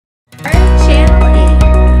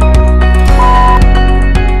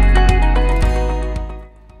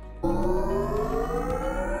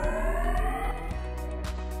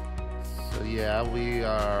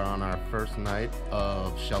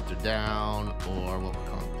are down, or what we're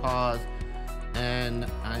calling pause. And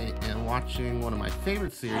I am watching one of my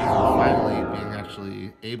favorite series, and finally being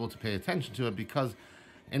actually able to pay attention to it, because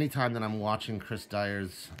anytime that I'm watching Chris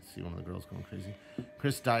Dyer's, I see one of the girls going crazy,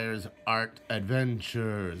 Chris Dyer's art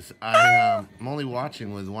adventures, I'm only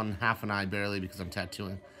watching with one half an eye barely because I'm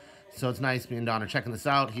tattooing. So it's nice, me and Don are checking this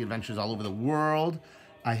out. He adventures all over the world.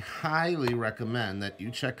 I highly recommend that you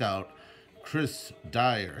check out Chris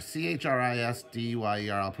Dyer,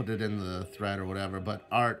 C-H-R-I-S-D-Y-E-R. I'll put it in the thread or whatever, but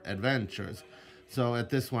Art Adventures. So at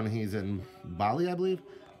this one, he's in Bali, I believe,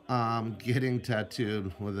 getting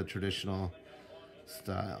tattooed with a traditional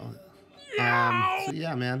style. So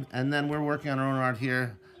yeah, man. And then we're working on our own art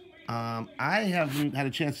here. I haven't had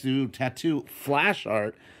a chance to do tattoo flash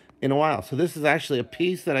art in a while. So this is actually a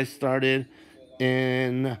piece that I started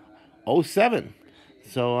in 07.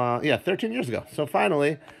 So yeah, 13 years ago. So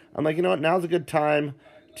finally, I'm like, you know what? Now's a good time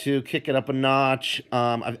to kick it up a notch.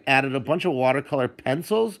 I've added a bunch of watercolor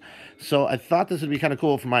pencils. So I thought this would be kind of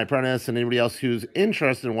cool for my apprentice and anybody else who's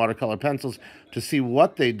interested in watercolor pencils to see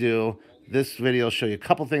what they do. This video will show you a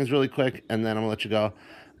couple things really quick, and then I'm going to let you go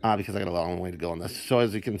because I got a long way to go on this. So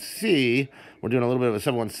as you can see, we're doing a little bit of a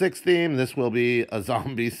 716 theme. This will be a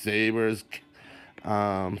Zombie Sabres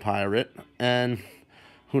pirate, and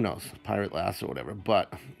who knows, pirate lass or whatever,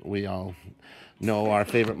 but we all know our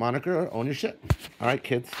favorite moniker, own your shit. All right,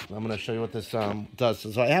 kids, I'm going to show you what this does.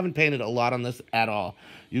 So I haven't painted a lot on this at all.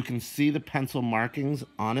 You can see the pencil markings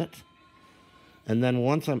on it, and then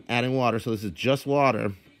once I'm adding water, so this is just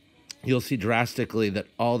water, you'll see drastically that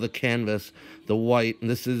all the canvas, the white, and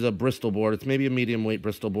this is a Bristol board, it's maybe a medium weight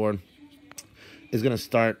Bristol board, is going to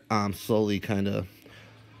start slowly kind of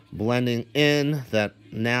blending in, that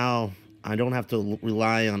now I don't have to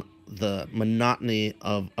rely on the monotony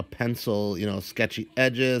of a pencil, you know, sketchy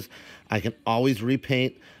edges. I can always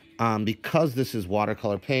repaint. Because this is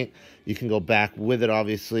watercolor paint, you can go back with it,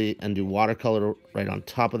 obviously, and do watercolor right on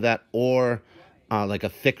top of that, or like a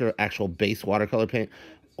thicker actual base watercolor paint,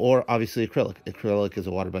 or obviously acrylic. Acrylic is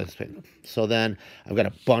a water-based paint. So then I've got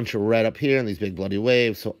a bunch of red up here and these big bloody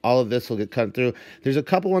waves, so all of this will get cut through. There's a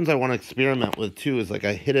couple ones I want to experiment with too, is like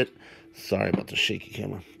I hit it, sorry about the shaky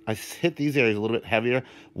camera, I hit these areas a little bit heavier,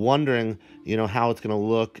 wondering, you know, how it's going to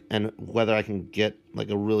look and whether I can get like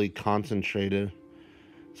a really concentrated.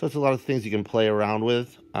 So it's a lot of things you can play around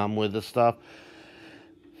with this stuff.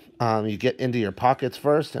 You get into your pockets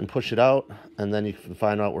first and push it out, and then you can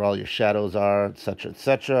find out where all your shadows are, etc.,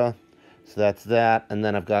 etc. So that's that. And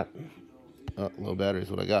then I've got low battery is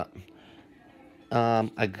what I got.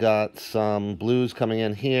 I got some blues coming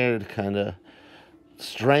in here to kind of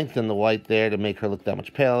strengthen the white there to make her look that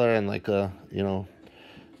much paler, and like a, you know,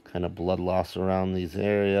 kind of blood loss around these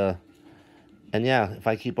area. And yeah, if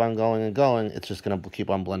I keep on going and going, it's just going to keep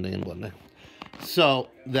on blending and blending. So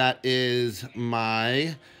that is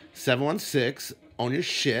my 716 Own Your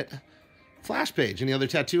Shit flash page. Any other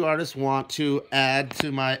tattoo artists want to add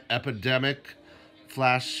to my Epidemic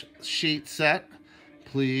flash sheet set,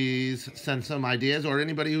 please send some ideas, or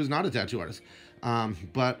anybody who's not a tattoo artist.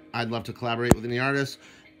 But I'd love to collaborate with any artists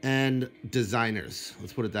and designers.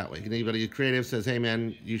 Let's put it that way. Anybody creative says, hey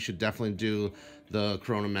man, you should definitely do the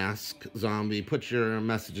Corona mask zombie, put your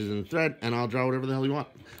messages in the thread and I'll draw whatever the hell you want.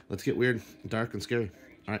 Let's get weird, dark, and scary.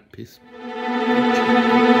 All right, peace.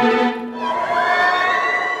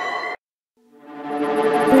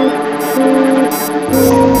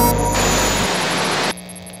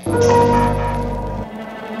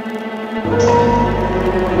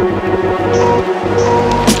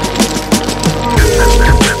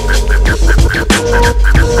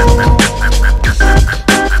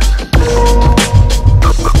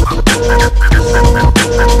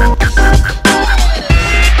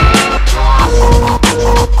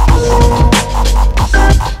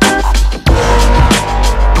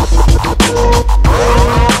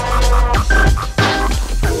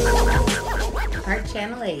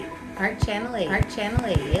 Art Channel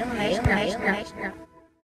 8.